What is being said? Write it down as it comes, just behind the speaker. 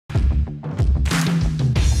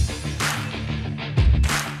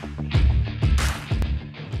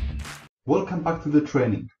Welcome back to the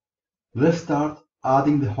training. Let's start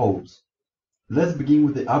adding the holes. Let's begin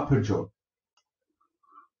with the upper jaw.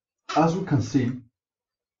 As we can see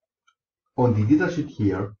on the datasheet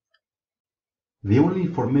here, the only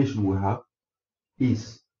information we have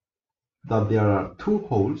is that there are two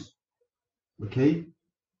holes, okay,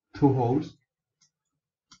 two holes,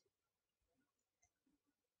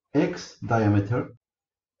 X diameter,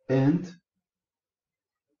 and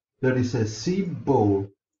there is a C ball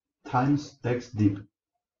times X deep.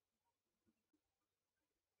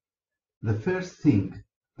 The first thing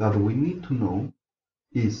that we need to know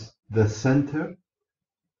is the center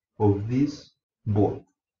of this ball,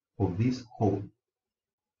 of this hole.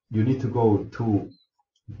 You need to go to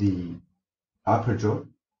the upper jaw,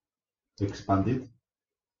 expand it,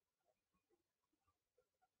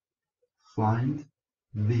 find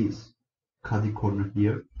this cutty corner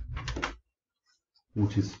here,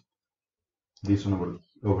 which is this one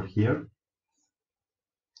over here,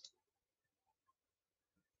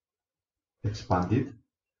 expand it,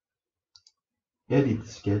 edit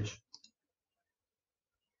sketch,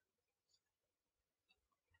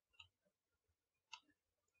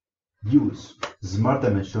 use smart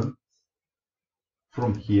dimension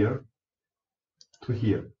from here to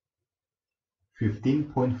here,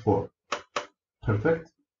 15.4.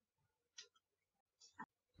 Perfect.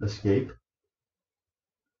 Escape.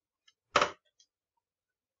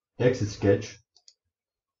 Exit sketch.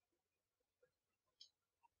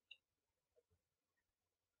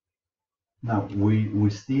 Now we're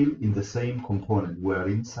still in the same component. We are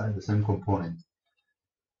inside the same component.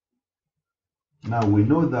 Now we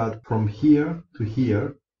know that from here to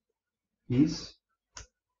here is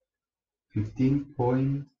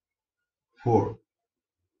 15.4.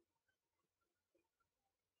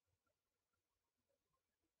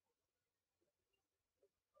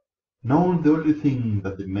 Now the only thing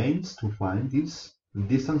that remains to find is the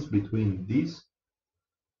distance between this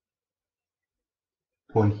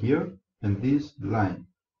point here and this line.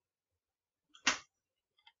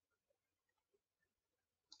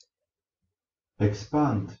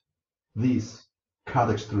 Expand this cut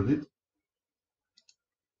extruded,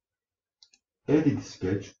 edit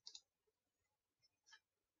sketch,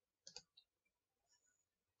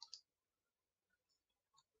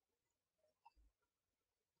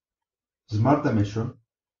 smart dimension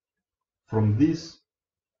from this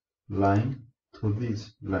line to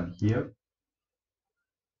this line here,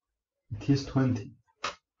 it is 20.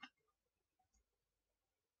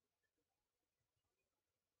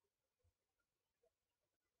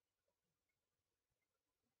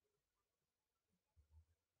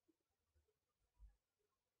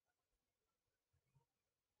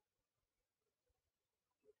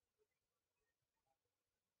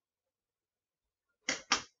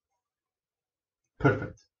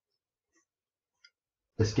 Perfect.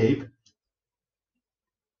 Escape,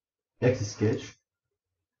 exit sketch,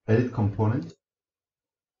 edit component,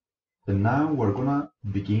 and now we're gonna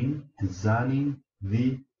begin designing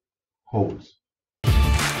the holes.